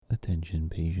Attention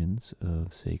patients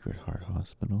of Sacred Heart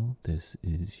Hospital, this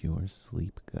is your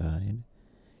sleep guide,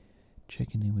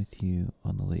 checking in with you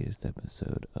on the latest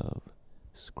episode of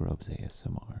Scrubs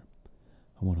ASMR.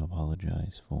 I want to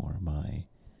apologize for my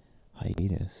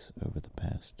hiatus over the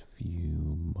past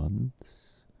few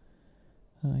months.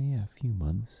 A few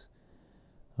months.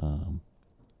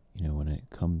 When it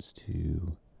comes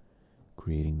to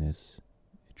creating this,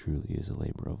 it truly is a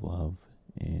labor of love,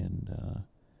 and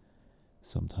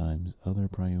sometimes other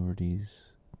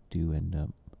priorities do end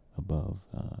up above,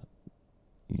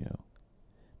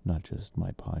 not just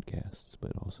my podcasts,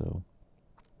 but also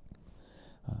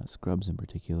Scrubs in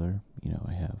particular.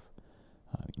 I have,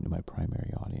 my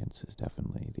primary audience is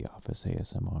definitely The Office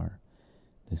ASMR.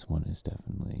 This one is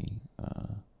definitely,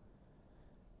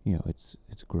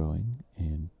 it's growing,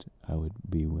 and I would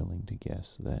be willing to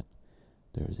guess that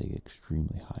there's a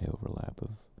extremely high overlap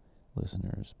of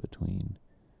listeners between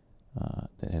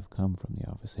that have come from The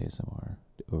Office ASMR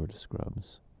over to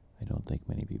Scrubs. I don't think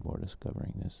many people are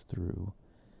discovering this through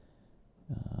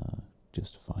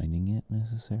just finding it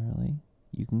necessarily.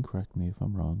 You can correct me if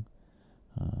I'm wrong.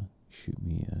 Shoot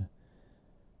me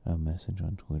a message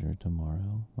on Twitter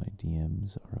tomorrow. My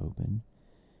DMs are open,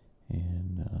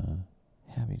 and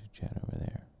happy to chat over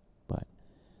there. But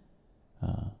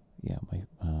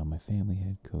my family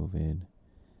had COVID.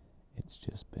 It's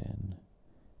just been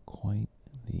quite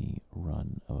the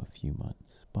run of a few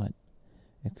months, but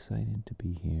excited to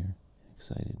be here,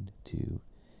 excited to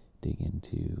dig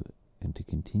into and to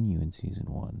continue in season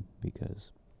 1,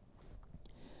 because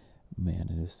man,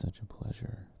 it is such a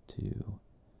pleasure to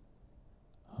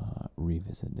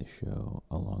revisit this show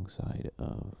alongside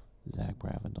of Zach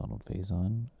Braff and Donald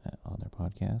Faison on their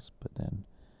podcast, but then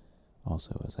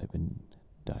also as I've been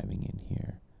diving in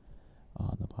here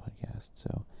on the podcast.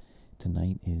 So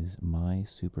tonight is My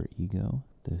Super Ego.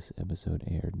 This episode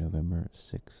aired November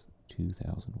 6th,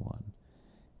 2001.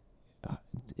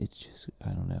 It's just, I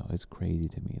don't know, it's crazy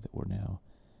to me that we're now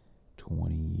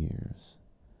 20 years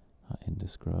into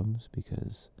Scrubs,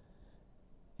 because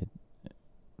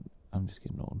I'm just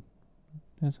getting old.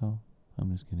 That's all.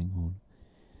 I'm just getting old.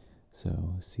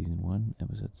 So, season 1,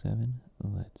 episode 7,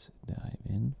 let's dive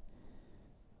in.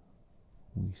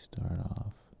 We start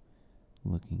off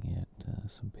looking at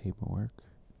some paperwork,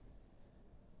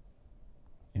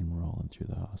 and rolling through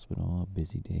the hospital. A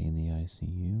busy day in the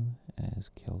ICU as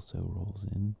Kelso rolls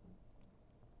in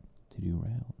to do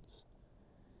rounds.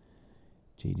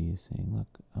 JD is saying,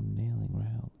 "Look, I'm nailing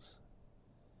rounds.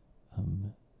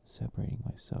 I'm separating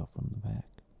myself from the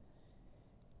back."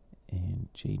 And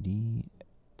JD,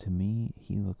 to me,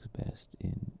 he looks best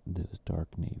in those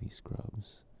dark navy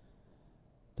scrubs.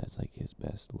 That's like his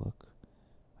best look.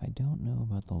 I don't know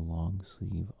about the long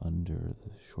sleeve under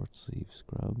the short sleeve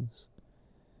scrubs,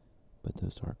 but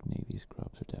those dark navy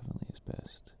scrubs are definitely his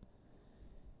best.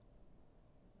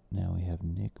 Now we have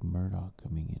Nick Murdoch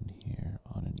coming in here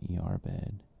on an ER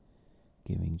bed,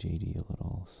 giving JD a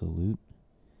little salute,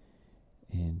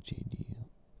 and JD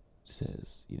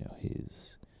says,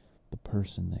 the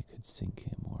person that could sink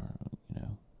him or,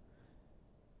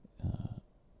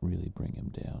 really bring him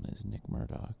down is Nick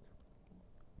Murdoch.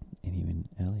 And even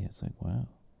Elliot's like, wow,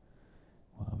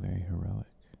 very heroic.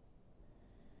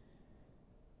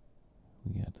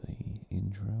 We got the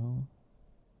intro,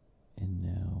 and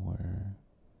now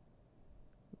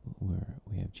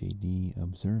we have JD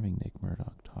observing Nick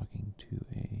Murdoch talking to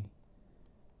a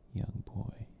young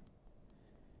boy,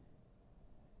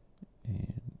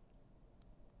 and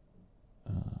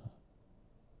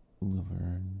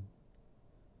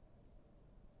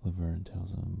Laverne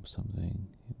tells him something,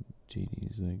 and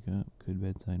JD's like, "Oh, good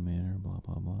bedside manner, blah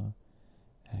blah blah,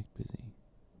 act busy."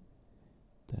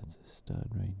 That's a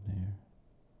stud right there.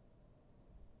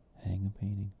 Hang a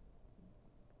painting.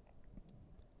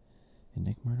 And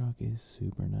Nick Murdoch is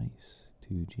super nice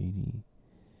to JD.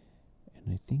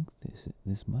 And I think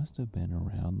this must have been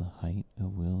around the height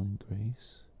of Will and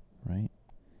Grace, right?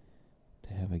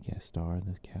 To have a guest star of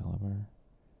this caliber.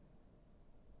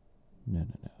 No.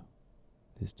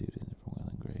 This dude isn't from Will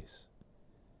and Grace.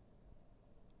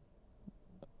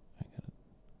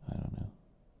 I don't know.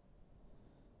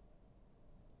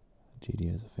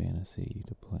 JD has a fantasy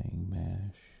to playing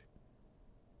MASH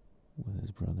with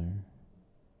his brother,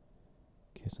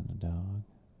 kissing a dog.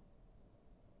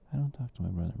 I don't talk to my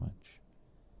brother much.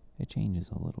 It changes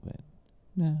a little bit.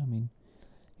 Nah, I mean,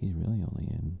 he's really only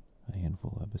in a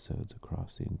handful of episodes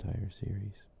across the entire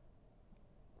series.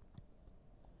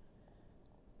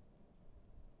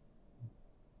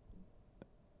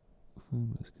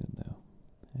 Food was good, though,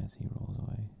 as he rolls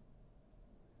away.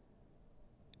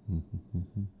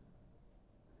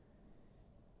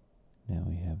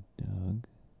 Doug.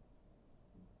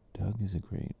 Doug is a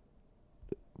great.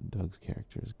 Doug's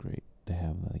character is great to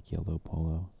have like yellow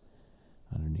polo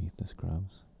underneath the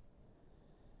scrubs.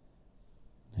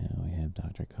 Now we have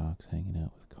Dr. Cox hanging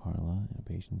out with Carla in a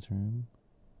patient's room.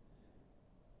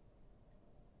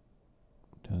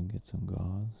 Doug gets some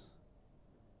gauze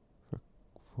for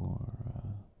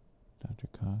Dr.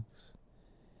 Cox.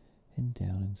 And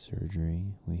down in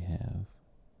surgery, we have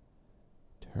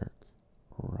Turk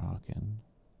rockin'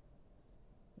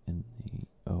 in the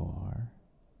OR.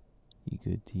 You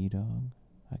good, T-Dog?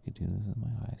 I could do this with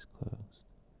my eyes closed,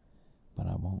 but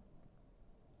I won't.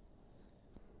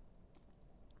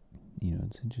 You know,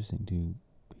 it's interesting too,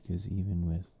 because even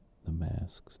with the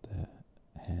masks, the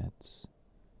hats,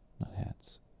 not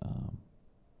hats,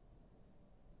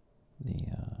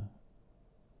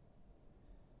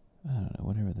 I don't know,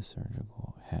 whatever the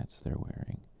surgical hats they're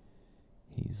wearing,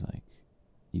 he's like,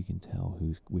 you can tell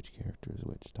which character is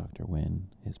which. Dr. Wen,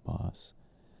 his boss,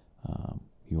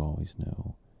 you always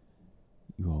know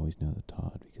the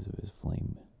Todd because of his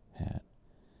flame hat.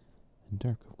 And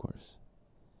Dirk, of course.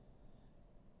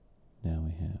 Now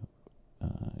we have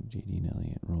JD and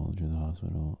Elliot roll into the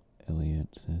hospital. Elliot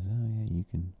says, "Oh yeah, you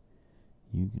can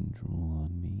drool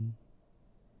on me,"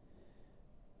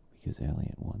 because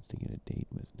Elliot wants to get a date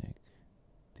with Nick.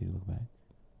 Did he look back?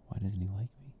 Why doesn't he like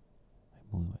me? I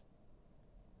blew it.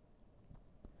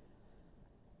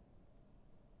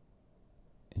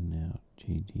 And now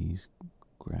JD's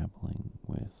grappling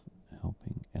with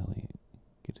helping Elliot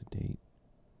get a date.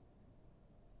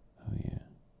 Oh yeah.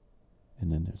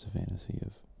 And then there's a fantasy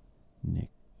of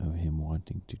him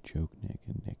wanting to choke Nick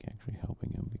and Nick actually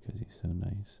helping him because he's so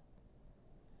nice.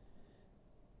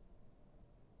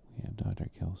 We have Dr.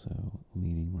 Kelso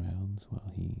leading rounds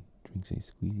while he drinks a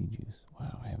squeezy juice.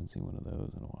 Wow, I haven't seen one of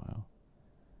those in a while.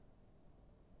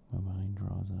 My mind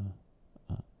draws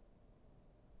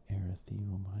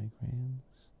erythema migraines.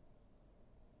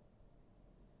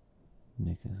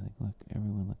 Nick is like, look,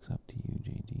 everyone looks up to you,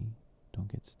 JD.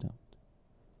 Don't get stumped.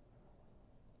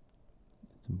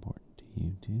 It's important to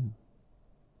you, too.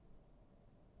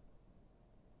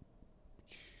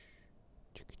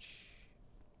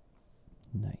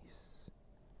 Nice.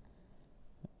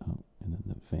 Oh, and then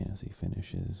the fantasy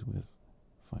finishes with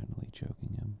finally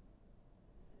choking him.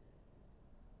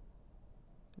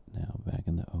 Now, back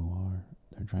in the OR,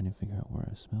 they're trying to figure out where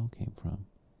a smell came from.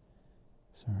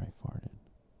 Sir, I farted.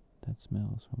 That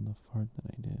smell is from the fart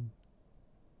that I did.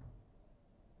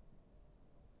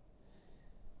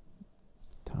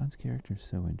 Todd's character is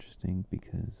so interesting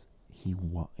because he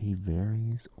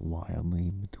varies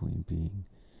wildly between being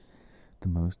the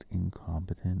most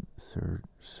incompetent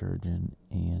surgeon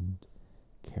and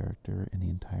character in the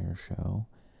entire show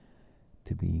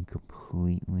to being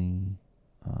completely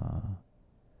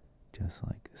just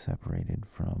like separated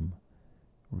from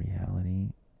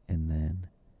reality,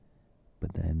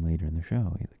 but then later in the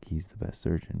show he's the best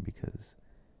surgeon because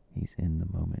he's in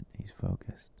the moment, he's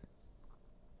focused.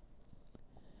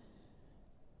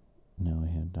 Now we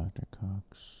have Dr.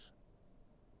 Cox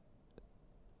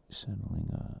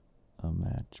settling a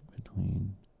match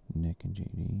between Nick and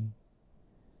JD.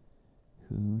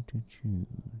 Who to choose?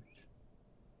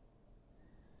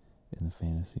 And the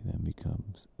fantasy then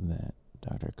becomes that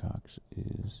Dr. Cox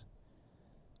is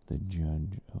the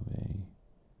judge of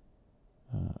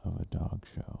a dog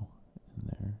show, and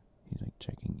there he's like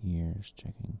checking ears,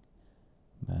 checking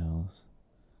mouths,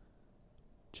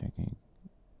 checking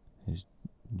his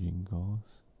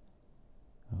jingles.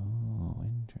 Oh,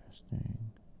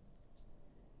 interesting.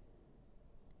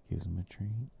 Gives him a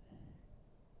treat.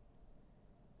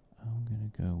 I'm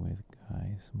gonna go with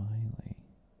Guy Smiley.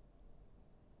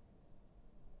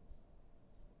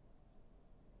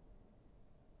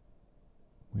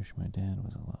 Wish my dad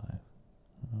was alive.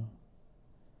 Oh.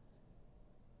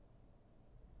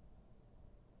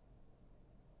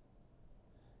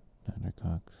 Dr.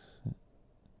 Cox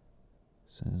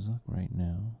says, look, right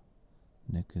now,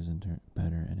 Nick is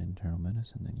better at internal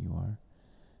medicine than you are.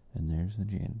 And there's the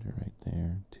janitor right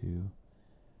there to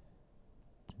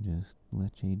just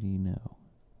let JD know.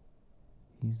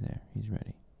 He's there. He's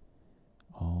ready.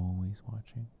 Always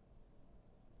watching.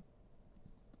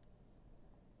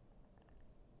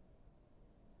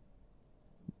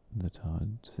 The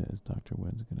Todd says Dr.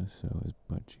 Wen's gonna sew his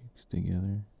butt cheeks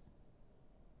together.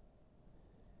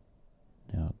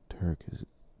 Now Turk is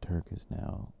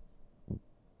now,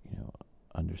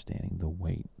 understanding the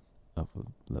weight of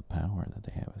the power that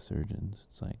they have as surgeons.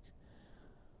 It's like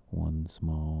one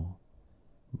small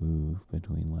move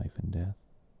between life and death.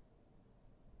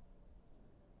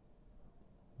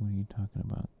 What are you talking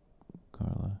about,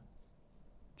 Carla?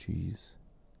 Cheese.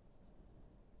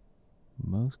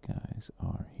 most guys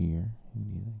are here. And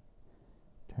he's like,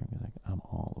 Turk is like, I'm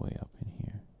all the way up in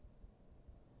here.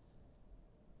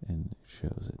 And it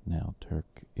shows that now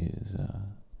Turk is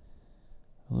a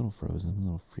little frozen, a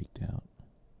little freaked out,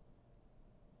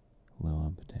 low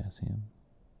on potassium.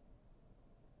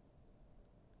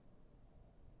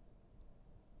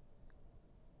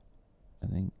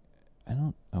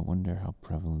 I wonder how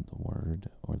prevalent the word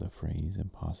or the phrase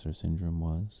imposter syndrome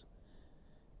was,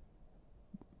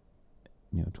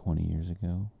 20 years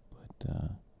ago, but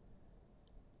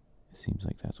it seems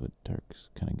like that's what Turk's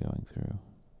kind of going through.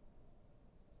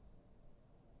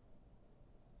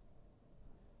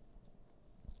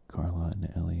 Carla and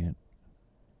Elliot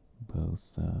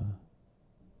both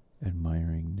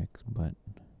admiring Nick's butt.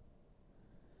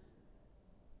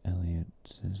 Elliot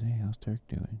says, hey, how's Turk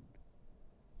doing?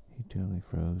 He totally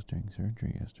froze during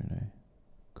surgery yesterday.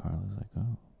 Carla's like,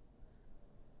 oh.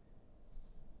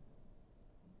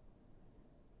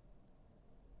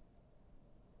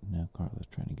 Now Carla's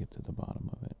trying to get to the bottom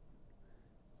of it.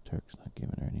 Turk's not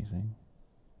giving her anything.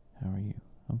 How are you?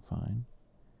 I'm fine.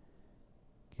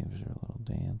 Gives her a little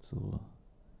dance, a little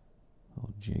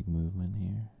jig movement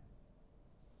here.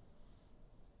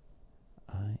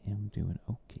 I am doing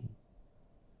okay.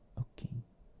 Okay.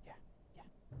 Yeah.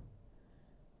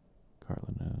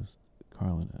 Carla knows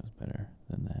better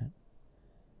than that.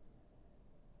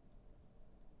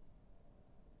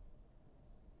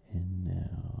 And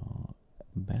now,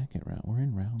 back at round. We're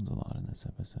in rounds a lot in this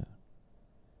episode.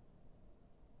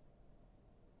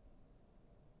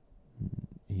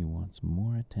 He wants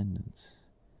more attendance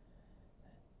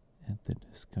at the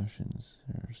discussions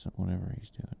or whatever he's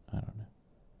doing. I don't know.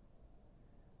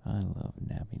 I love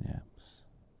nappy naps.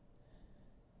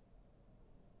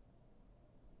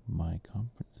 My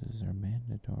conferences are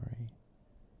mandatory.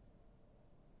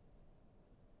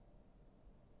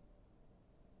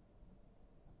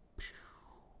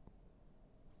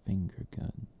 Finger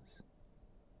guns.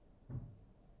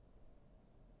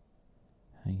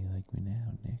 How you like me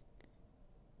now, Nick?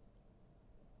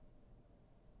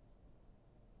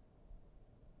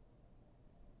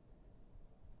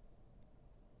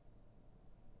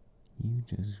 You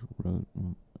just wrote,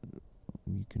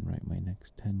 you can write my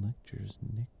next 10 lectures,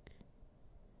 Nick.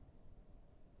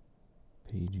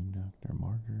 Paging Dr.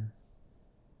 Martyr.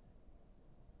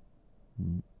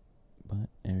 But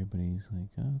everybody's like,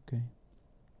 oh, okay.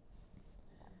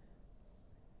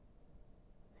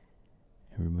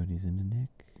 Everybody's into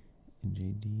Nick, and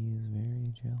JD is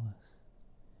very jealous.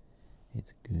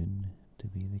 It's good to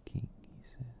be the king, he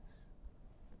says.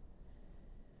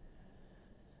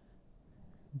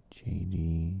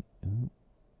 JD,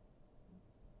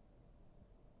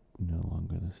 no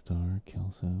longer the star.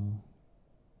 Kelso.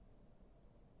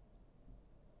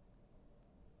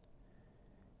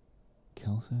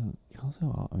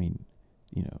 I mean,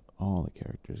 all the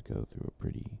characters go through a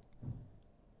pretty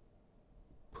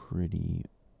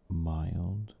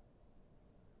mild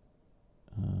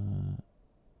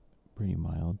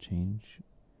change,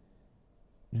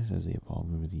 just as they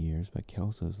evolve over the years. But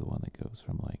Kelso's the one that goes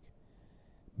from like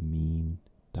mean,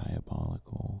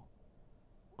 diabolical,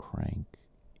 crank,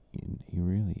 and he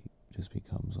really just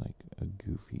becomes like a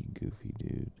goofy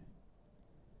dude.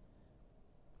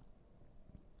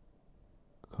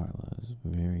 Carla is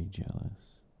very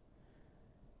jealous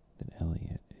that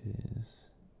Elliot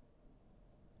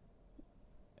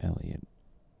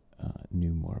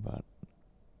knew more about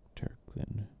Turk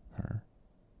than her.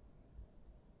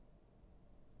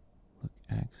 Look,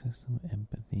 access some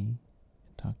empathy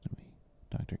and talk to me,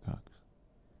 Dr. Cox.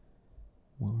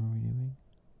 What were we doing?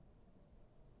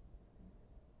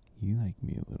 You like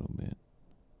me a little bit.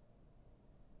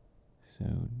 So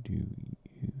do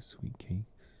you, Sweet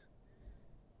Cakes,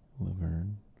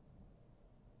 Laverne.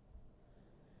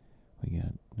 We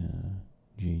got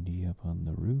JD up on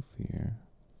the roof here.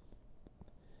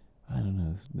 I don't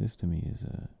know, this to me is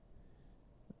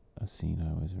a scene I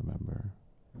always remember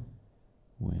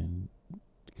when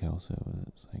Kelso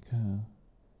was like,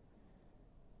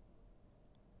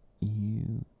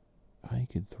 I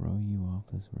could throw you off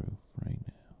this roof right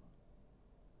now.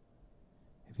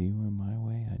 If you were my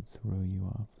way, I'd throw you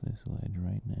off this ledge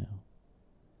right now.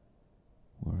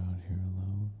 We're out here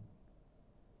alone.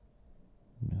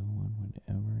 No one would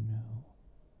ever know.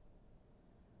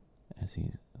 As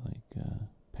he's like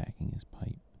packing his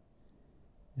pipe,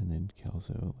 and then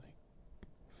Kelso like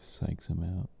psychs him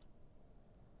out.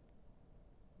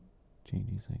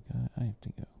 JD's like, I have to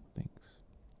go, thanks.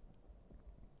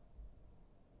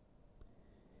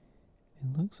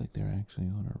 It looks like they're actually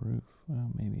on a roof. Well,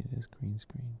 maybe it is green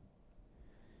screen.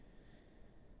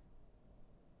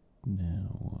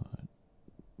 Now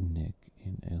Nick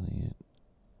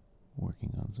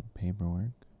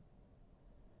paperwork.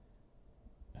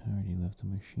 I already left a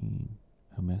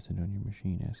message on your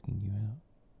machine asking you out.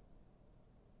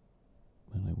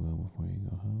 But I will before you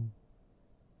go home.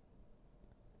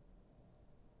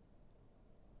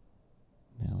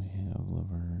 Now we have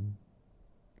Laverne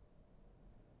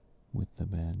with the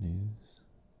bad news.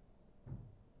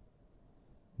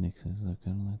 Nick says, look, I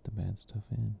don't let the bad stuff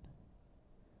in.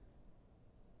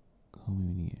 Call me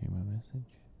when you hear my message.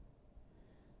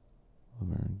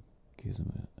 Laverne gives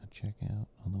him a checkout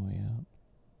on the way out.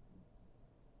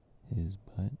 His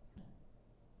butt.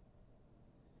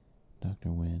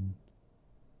 Dr. Wen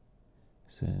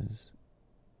says,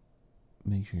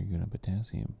 make sure you're good on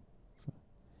potassium.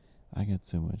 I got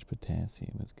so much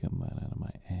potassium, it's coming out of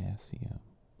my assium.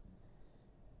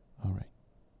 Alright.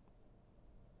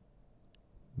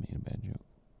 Made a bad joke.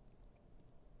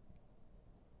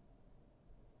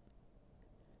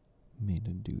 Made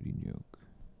a duty joke.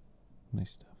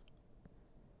 Nice stuff.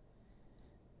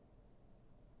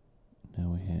 Now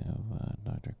we have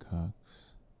Dr. Cox.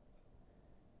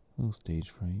 A little stage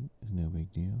fright is no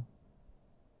big deal.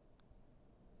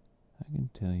 I can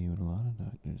tell you what a lot of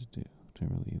doctors do to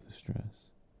relieve the stress.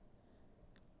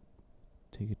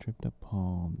 Take a trip to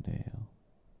Palmdale.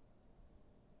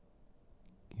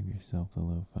 Give yourself the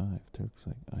low 5. Turk's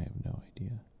like, I have no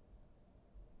idea.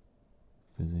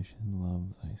 Physician,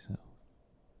 love thyself.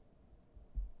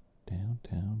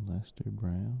 Downtown Lester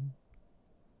Brown.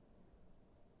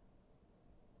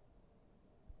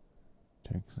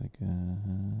 Turk's like,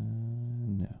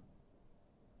 no.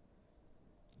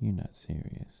 You're not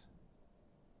serious.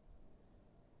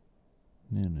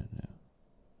 No.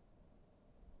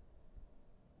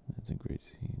 That's a great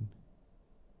scene.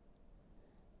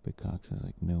 But Cox is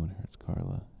like, no one hurts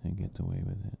Carla and gets away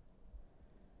with it.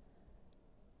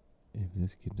 If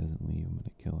this kid doesn't leave, I'm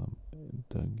gonna kill him. And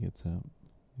Doug gets up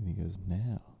and he goes,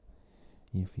 now,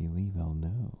 if you leave, I'll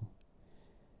know.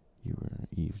 You were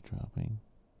eavesdropping.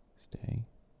 Stay.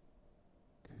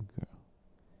 Good girl.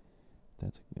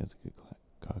 That's a good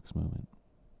Cox moment.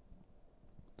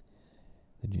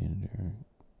 The janitor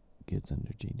gets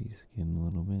under JD's skin a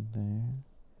little bit there.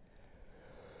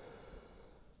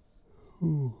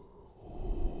 Ooh.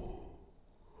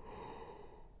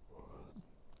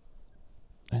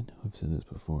 I know I've said this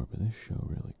before, but this show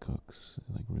really cooks.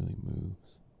 It like really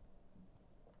moves.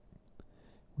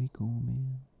 We cool,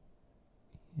 man.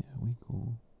 Yeah, we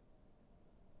cool.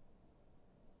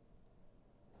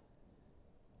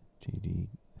 JD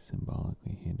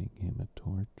symbolically handing him a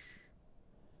torch.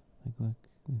 Like, look,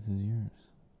 this is yours.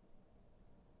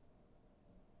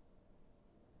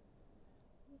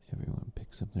 Everyone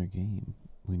picks up their game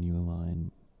when you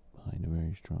align behind a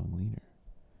very strong leader.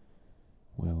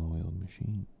 Well-oiled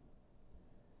machine.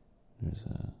 There's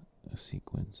a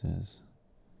sequence as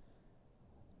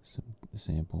some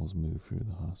samples move through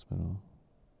the hospital.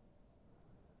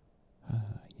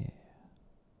 Yeah.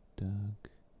 Doug.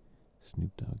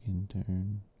 Snoop Dogg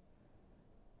intern.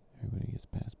 Everybody gets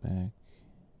passed back.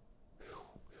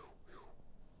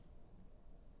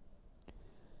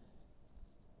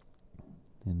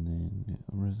 And then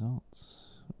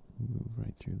results move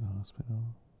right through the hospital.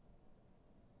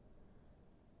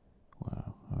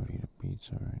 Wow, I would eat a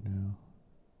pizza right now.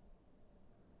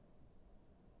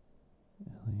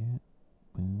 Elliot,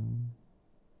 boom.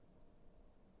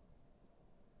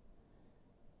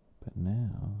 But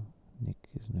now, Nick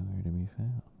is nowhere to be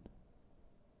found.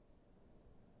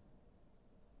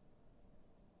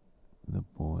 The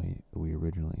boy we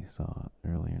originally saw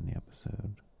earlier in the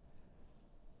episode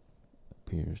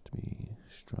appears to be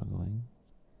struggling,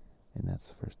 and that's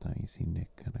the first time you see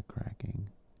Nick kind of cracking,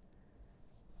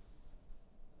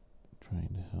 trying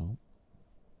to help.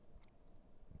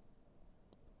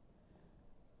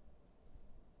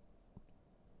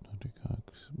 Dr.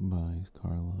 Cox buys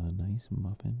Carla a nice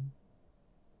muffin.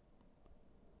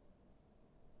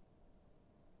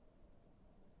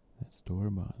 That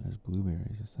store-bought, there's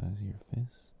blueberries the size of your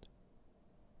fist.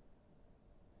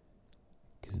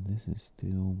 Because this is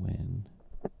still when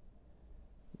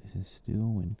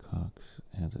Cox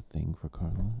has a thing for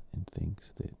Carla and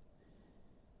thinks that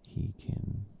he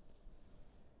can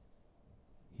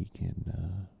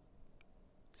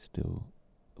still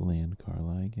land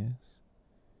Carla, I guess.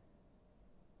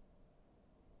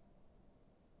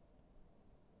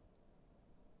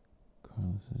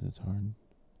 Carla says it's hard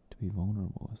to be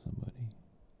vulnerable with somebody.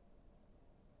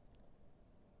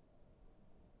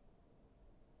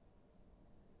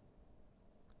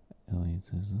 Elliot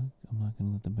says, look, I'm not going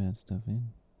to let the bad stuff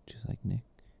in, just like Nick.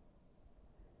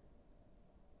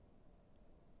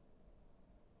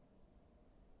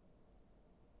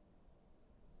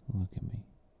 Look at me,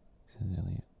 says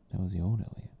Elliot. That was the old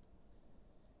Elliot.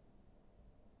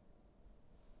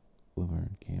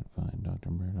 Laverne can't find Dr.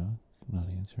 Murdoch, not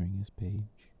answering his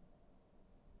page.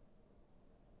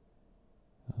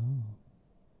 Oh.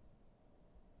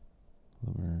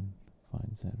 Laverne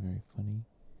finds that very funny.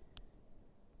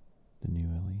 The new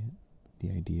Elliot.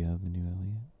 The idea of the new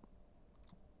Elliot.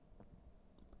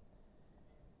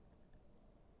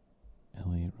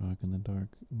 Elliot rocking the dark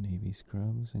navy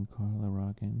scrubs and Carla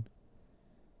rocking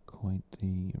quite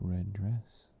the red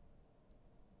dress.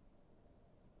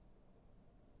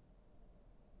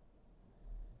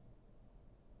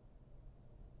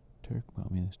 Turk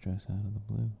bought me this dress out of the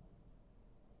blue.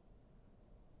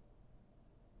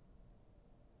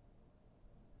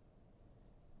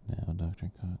 Now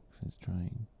Dr. Cox is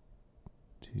trying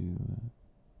to...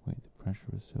 wait, the pressure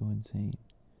was so insane.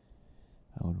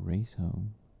 I would race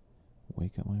home,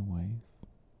 wake up my wife,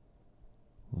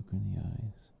 look her in the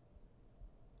eyes,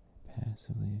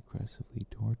 passively, aggressively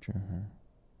torture her.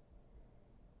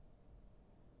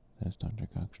 That's Dr.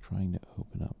 Cox trying to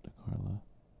open up to Carla.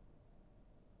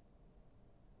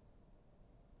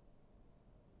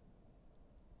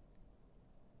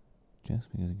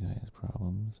 Just because a guy has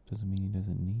problems doesn't mean he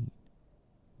doesn't need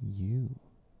you.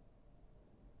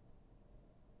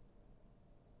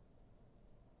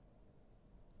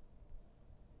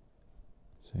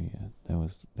 So yeah, that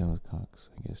was Cox,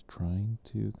 I guess, trying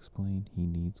to explain he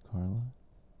needs Carla.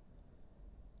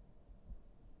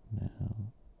 Now,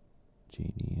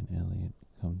 JD and Elliot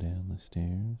come down the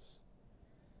stairs.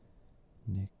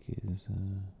 Nick is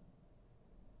in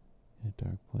a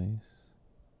dark place.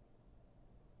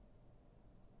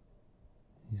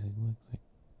 He's like, look,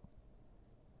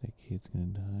 that kid's gonna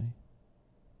die.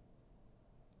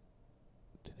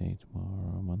 Today,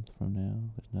 tomorrow, or a month from now,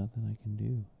 there's nothing I can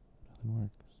do. Nothing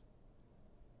works.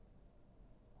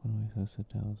 What am I supposed to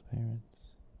tell his parents?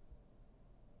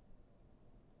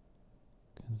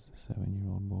 Because the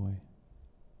 7-year-old boy.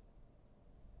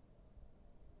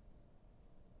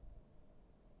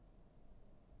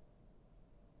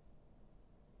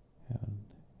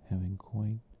 Having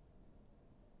quite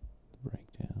the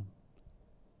breakdown.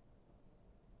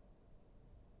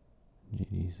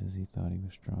 JD says he thought he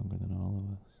was stronger than all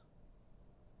of us.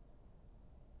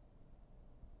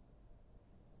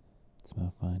 It's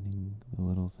about finding the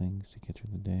little things to get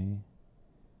through the day,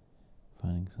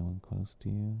 finding someone close to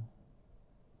you,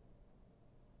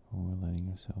 or letting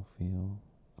yourself feel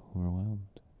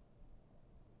overwhelmed,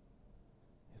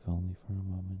 if only for a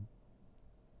moment.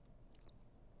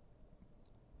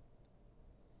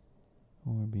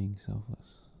 Or being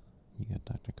selfless. You got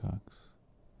Dr. Cox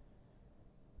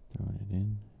throwing it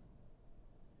in,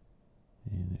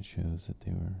 and it shows that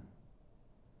they were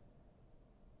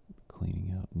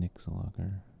cleaning out Nick's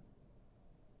locker.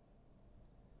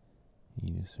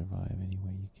 You need to survive any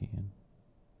way you can.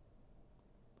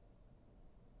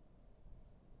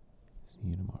 See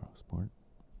you tomorrow, sport.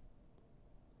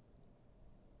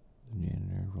 The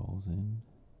janitor rolls in,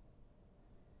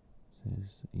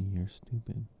 says, "You're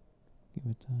stupid. Give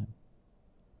it time."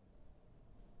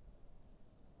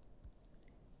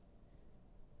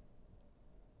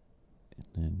 And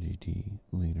then JT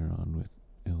later on with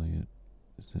Elliot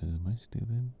says, "Am I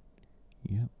stupid?"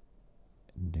 "Yep.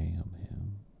 Damn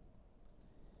him."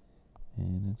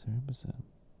 And that's our episode.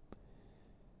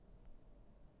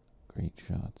 Great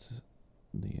shots.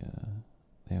 They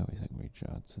always have great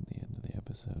shots at the end of the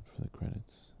episode for the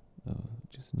credits. Of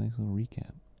just a nice little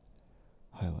recap.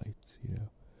 Highlights,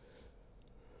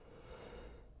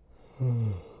 I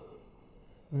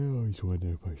always wonder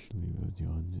if I should leave those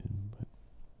yawns in, but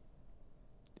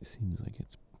it seems like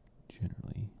it's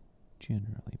generally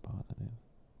positive.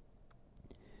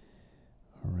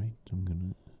 Alright,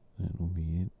 that will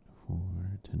be it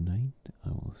for tonight. I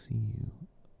will see you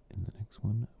in the next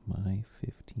one, my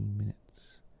 15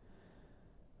 minutes.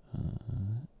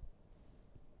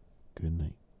 Good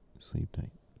night. Sleep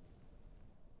tight.